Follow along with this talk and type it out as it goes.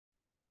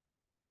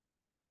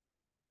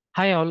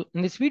Hi all,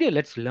 in this video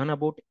let's learn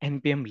about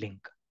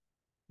npm-link.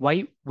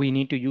 Why we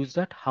need to use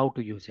that, how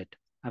to use it.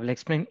 I will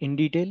explain in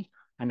detail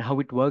and how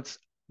it works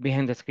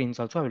behind the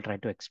screens also I will try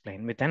to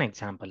explain with an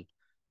example.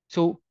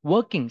 So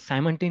working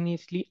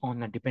simultaneously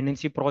on a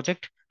dependency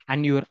project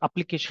and your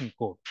application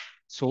code.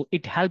 So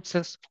it helps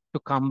us to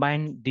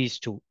combine these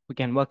two. We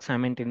can work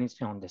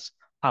simultaneously on this.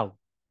 How?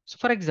 So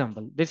for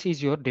example, this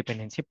is your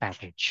dependency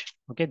package.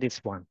 Okay,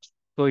 this one.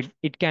 So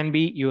it can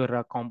be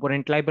your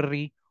component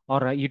library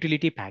or a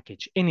utility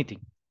package, anything.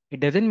 It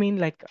doesn't mean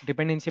like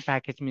dependency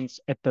package means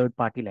a third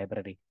party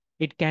library.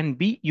 It can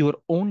be your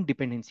own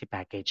dependency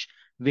package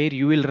where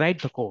you will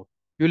write the code.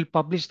 You will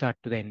publish that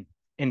to the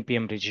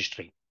npm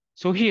registry.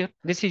 So here,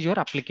 this is your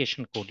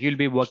application code. You'll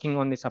be working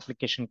on this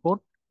application code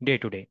day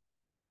to day,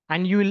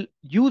 and you will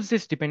use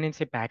this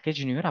dependency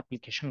package in your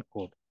application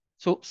code.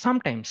 So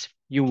sometimes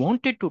you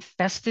wanted to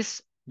test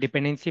this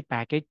dependency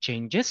package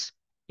changes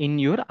in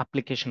your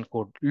application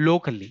code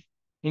locally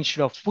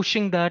instead of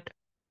pushing that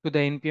to the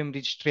npm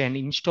registry and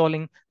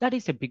installing. That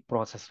is a big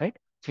process, right?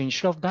 So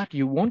instead of that,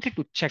 you wanted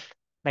to check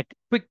like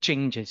quick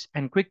changes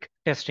and quick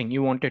testing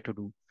you wanted to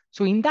do.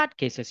 So in that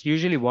cases,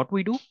 usually what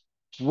we do,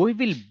 we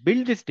will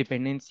build this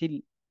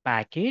dependency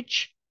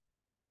package,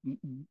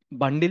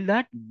 bundle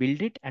that,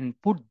 build it, and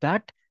put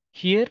that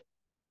here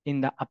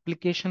in the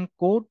application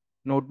code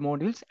node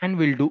modules, and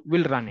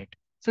we'll run it.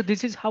 So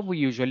this is how we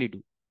usually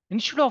do.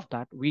 Instead of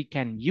that, we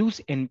can use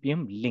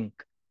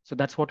npm-link. So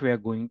that's what we are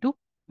going to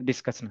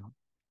discuss now.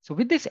 So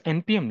with this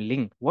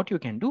npm-link, what you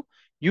can do,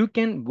 you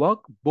can work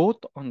both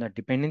on the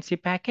dependency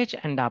package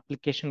and the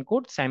application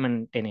code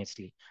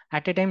simultaneously.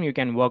 At a time, you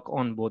can work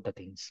on both the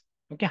things.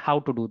 Okay, how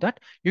to do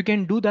that? You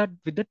can do that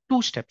with the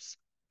two steps.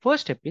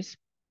 First step is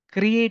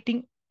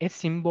creating a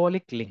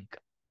symbolic link.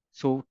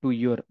 So to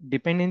your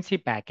dependency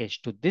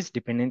package, to this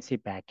dependency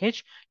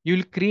package,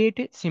 you'll create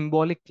a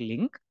symbolic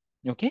link.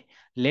 Okay.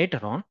 Later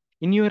on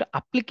in your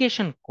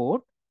application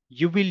code,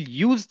 you will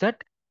use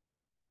that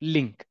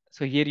link.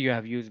 So here you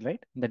have used,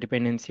 right, the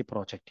dependency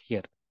project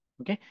here.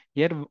 Okay.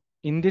 Here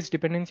in this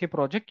dependency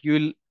project, you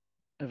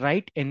will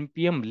write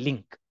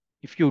npm-link.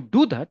 If you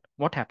do that,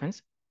 what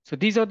happens? So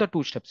these are the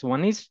two steps.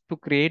 One is to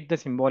create the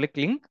symbolic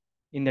link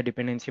in the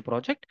dependency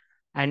project,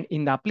 and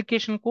in the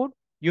application code,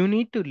 you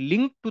need to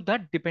link to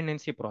that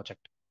dependency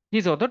project.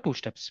 These are the two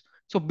steps.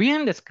 So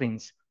behind the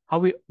screens,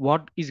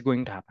 what is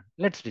going to happen?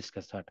 Let's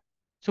discuss that.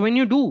 So when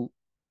you do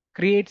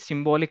create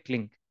symbolic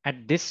link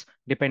at this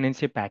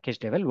dependency package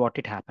level, what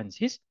it happens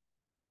is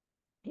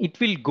it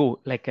will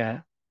go like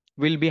a,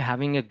 we'll be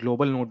having a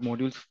global node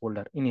modules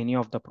folder in any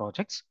of the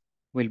projects.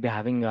 We'll be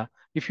having a,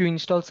 if you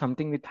install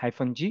something with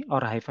 -g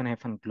or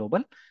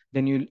 --global,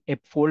 then a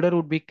folder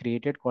would be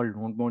created called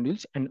node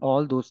modules, and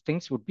all those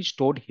things would be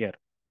stored here.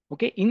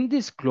 Okay, in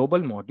this global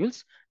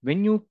modules,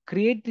 when you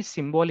create this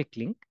symbolic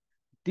link,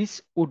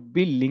 this would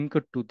be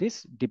linked to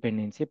this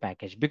dependency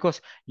package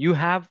because you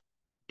have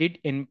did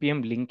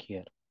npm link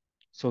here.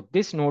 So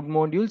this node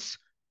modules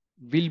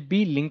will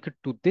be linked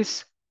to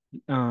this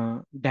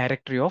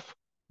directory of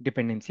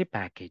dependency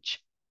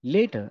package.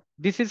 Later,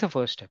 this is the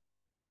first step.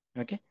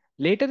 Okay.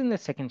 Later in the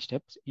second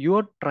steps, you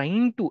are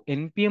trying to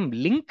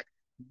npm link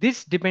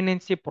this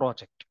dependency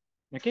project.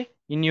 Okay,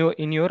 in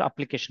your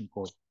application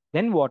code.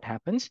 Then what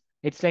happens?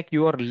 It's like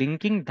you are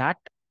linking that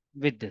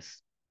with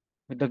this,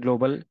 with the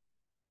global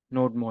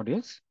node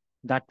modules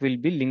that will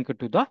be linked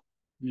to the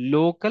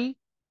local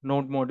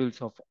node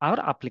modules of our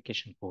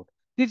application code.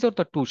 These are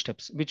the two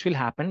steps which will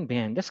happen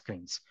behind the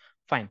screens.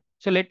 Fine.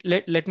 So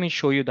let me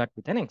show you that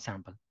with an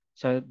example.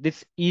 So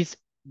this is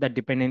the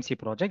dependency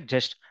project.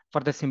 Just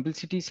for the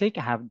simplicity's sake,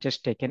 I have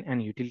just taken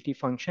an utility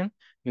function.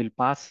 You will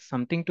pass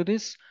something to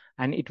this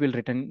and it will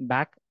return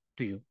back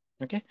to you.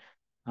 Okay.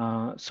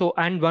 So,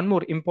 and one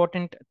more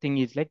important thing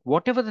is like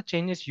whatever the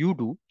changes you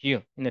do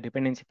here in the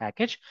dependency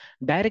package,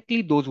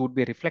 directly those would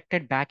be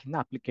reflected back in the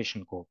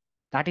application code.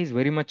 That is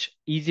very much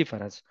easy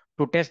for us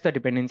to test the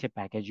dependency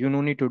package. You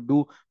no need to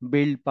do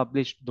build,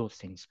 publish those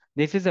things.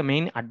 This is the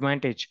main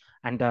advantage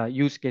and the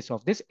use case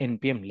of this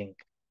npm link.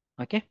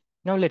 Okay.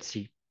 Now let's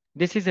see.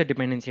 This is a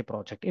dependency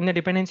project. In the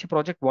dependency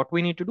project, what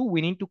we need to do,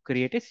 we need to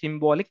create a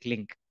symbolic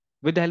link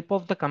with the help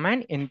of the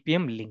command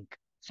npm link.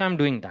 So I'm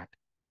doing that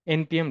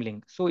npm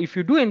link. So if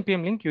you do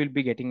npm link, you will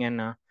be getting an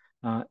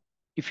uh,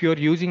 if you're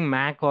using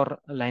Mac or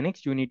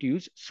Linux, you need to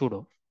use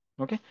sudo.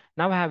 Okay.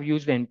 Now I have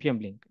used the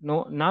npm link.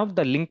 Now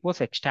the link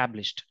was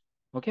established.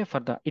 Okay. For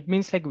the, it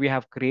means like we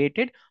have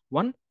created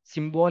one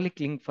symbolic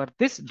link for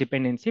this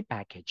dependency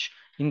package.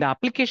 In the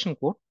application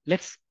code,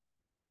 let's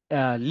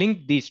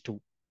link these two.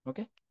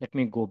 Okay. Let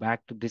me go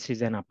back to, this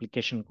is an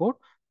application code.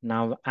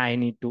 Now I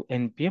need to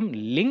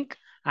npm link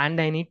and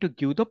I need to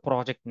give the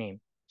project name.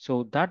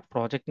 So that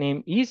project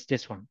name is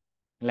this one,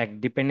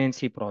 like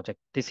dependency project.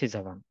 This is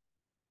the one.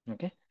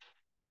 Okay.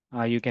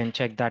 You can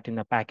check that in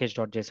the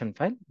package.json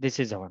file. This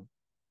is the one.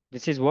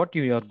 This is what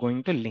you are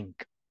going to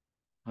link.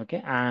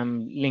 Okay.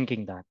 I'm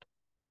linking that.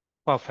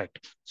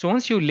 Perfect. So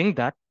once you link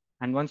that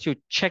and once you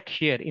check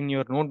here in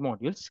your node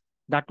modules,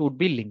 that would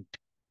be linked.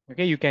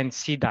 Okay. You can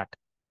see that.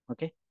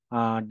 Okay.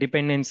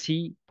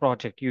 dependency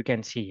project, you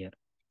can see here.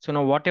 So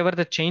now whatever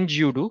the change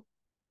you do,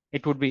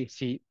 it would be,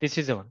 see, this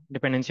is the one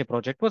dependency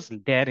project was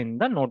there in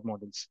the node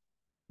modules.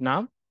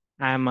 Now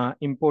I'm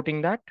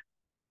importing that.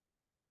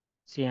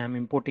 See, I'm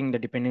importing the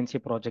dependency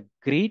project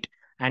greet,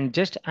 and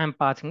just I'm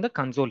passing the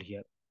console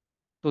here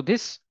to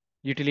this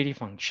utility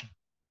function.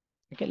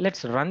 Okay,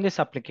 let's run this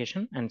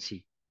application and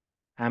see.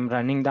 I'm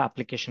running the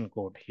application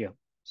code here.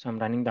 So I'm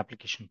running the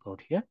application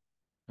code here.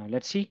 Now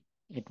let's see,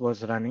 it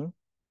was running.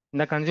 In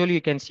the console,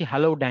 you can see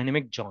hello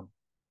dynamic John.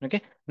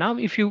 Okay. Now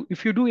if you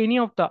do any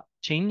of the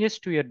changes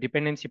to your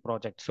dependency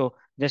project, so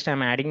just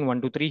I'm adding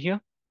 1, 2, 3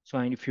 here. So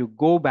and if you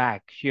go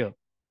back here,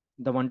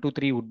 the 1, 2,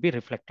 3 would be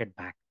reflected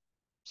back.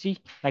 See,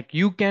 like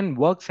you can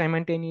work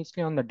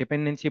simultaneously on the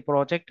dependency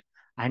project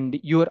and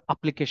your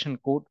application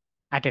code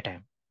at a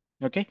time.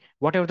 Okay.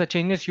 Whatever the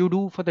changes you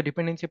do for the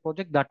dependency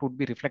project, that would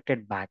be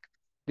reflected back.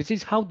 This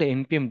is how the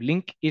npm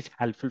link is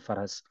helpful for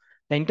us.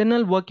 The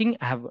internal working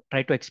I have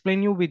tried to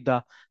explain you with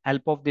the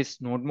help of this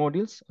node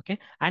modules. Okay.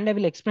 And I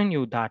will explain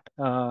you that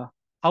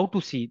how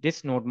to see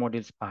this node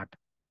modules part.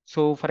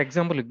 So for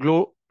example,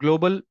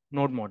 global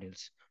node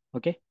modules.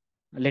 Okay.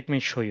 Let me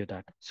show you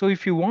that. So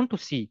if you want to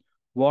see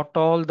what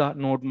all the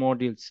node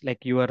modules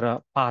like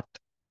your path.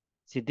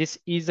 See, this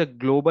is a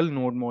global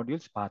node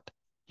modules path.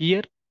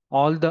 Here,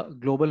 all the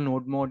global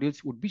node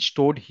modules would be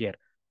stored here.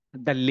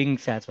 The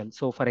links as well.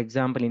 So for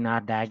example, in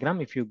our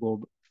diagram, if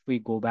we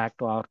go back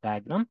to our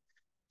diagram,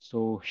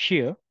 so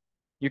here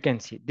you can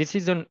see this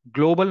is a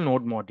global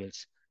node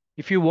modules.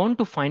 If you want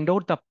to find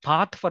out the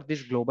path for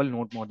this global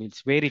node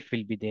modules, where it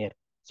will be there.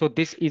 So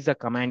this is a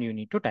command you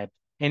need to type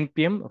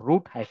npm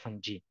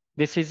root-g.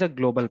 This is a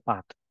global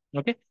path.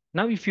 Okay.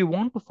 Now, if you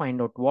want to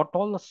find out what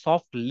all the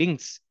soft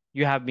links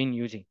you have been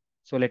using,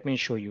 so let me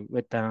show you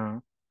with,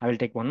 I will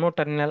take one more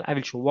terminal. I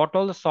will show what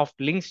all the soft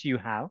links you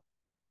have.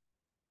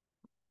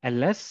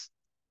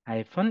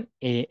 ls-al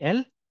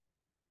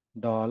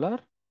dollar,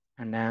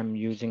 and I am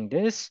using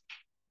this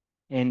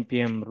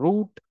npm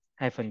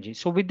root-g.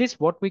 So with this,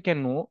 what we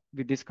can know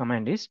with this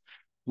command is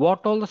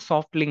what all the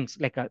soft links,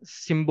 like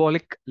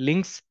symbolic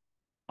links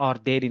are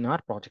there in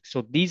our project.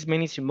 So these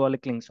many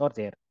symbolic links are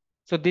there.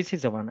 So this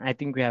is the one I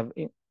think we have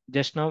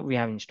just now we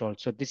have installed.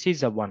 So this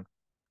is the one.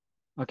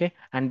 Okay.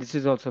 And this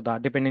is also the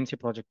dependency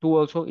project 2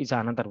 also is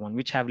another one,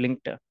 which have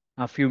linked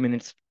a few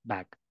minutes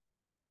back.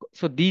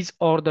 So these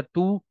are the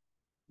two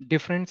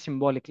different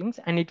symbolic links,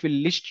 and it will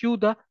list you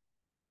the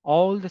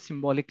all the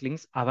symbolic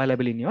links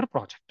available in your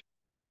project.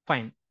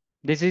 Fine.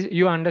 This is,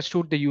 you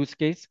understood the use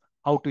case,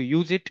 how to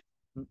use it,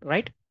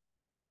 right?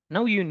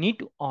 Now you need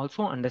to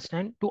also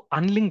understand to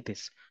unlink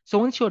this. So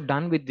once you're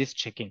done with this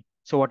checking,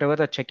 so whatever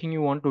the checking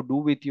you want to do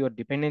with your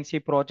dependency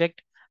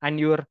project and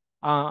your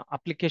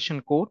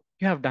application code,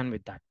 you have done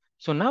with that.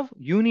 So now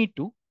you need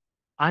to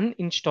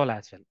uninstall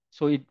as well.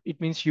 So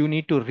it means you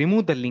need to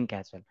remove the link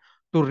as well.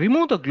 To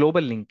remove the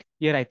global link,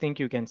 here I think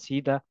you can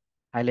see the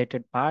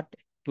highlighted part.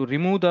 To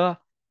remove the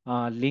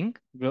link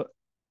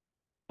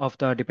of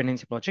the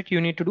dependency project,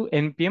 you need to do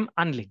npm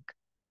unlink.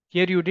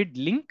 Here you did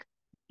link,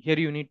 here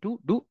you need to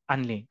do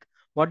unlink.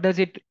 What does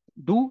it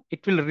do?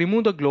 It will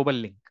remove the global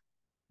link.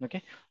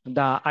 Okay,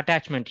 the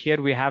attachment,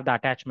 here we have the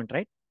attachment,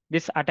 right?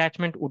 This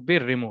attachment would be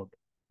removed,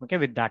 okay,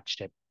 with that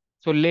step.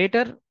 So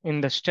later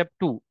in the step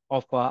 2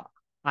 of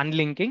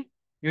unlinking,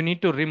 you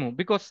need to remove,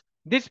 because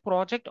this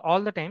project all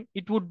the time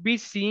it would be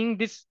seeing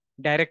this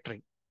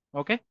directory.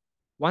 Okay,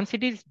 once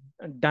it is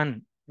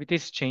done with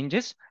its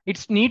changes,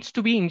 it needs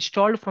to be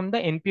installed from the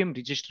npm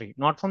registry,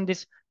 not from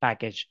this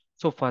package.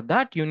 So for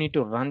that you need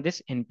to run this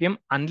npm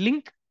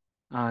unlink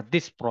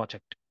this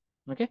project.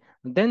 Okay,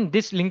 then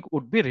this link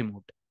would be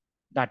removed.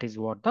 That is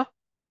what the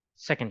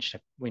second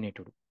step we need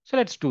to do. So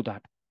let's do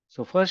that.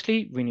 So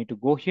firstly, we need to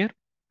go here.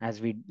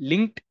 As we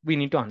linked, we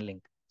need to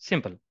unlink.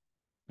 Simple.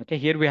 Okay,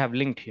 here we have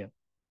linked here.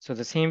 So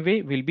the same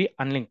way will be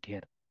unlinked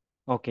here.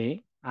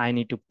 Okay, I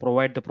need to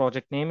provide the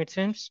project name, it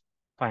seems.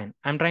 Fine.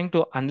 I'm trying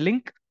to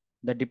unlink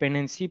the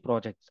dependency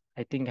projects.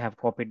 I think I have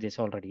copied this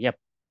already. Yep.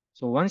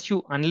 So once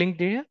you unlink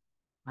here,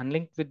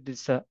 unlink with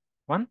this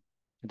one,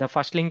 the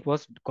first link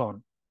was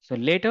gone. So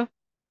later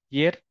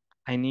here,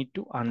 I need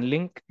to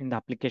unlink in the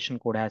application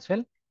code as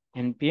well.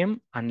 npm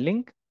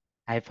unlink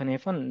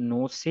 ---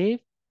 no save.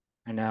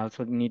 And I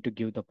also need to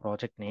give the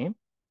project name,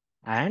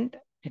 and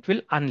it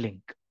will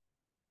unlink.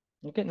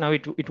 Okay, now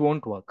it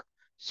won't work.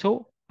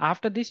 So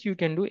after this, you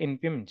can do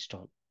npm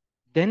install.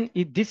 Then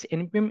this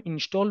npm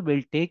install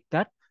will take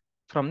that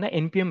from the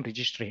npm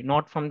registry,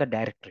 not from the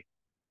directory.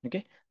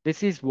 Okay,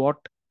 this is what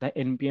the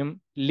npm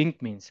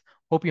link means.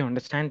 Hope you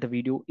understand the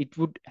video. It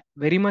would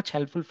very much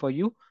helpful for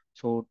you.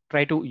 So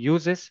try to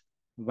use this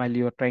while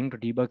you're trying to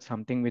debug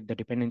something with the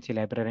dependency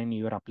library in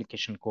your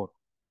application code.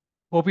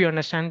 Hope you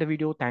understand the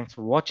video. Thanks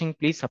for watching.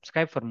 Please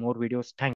subscribe for more videos. Thank you.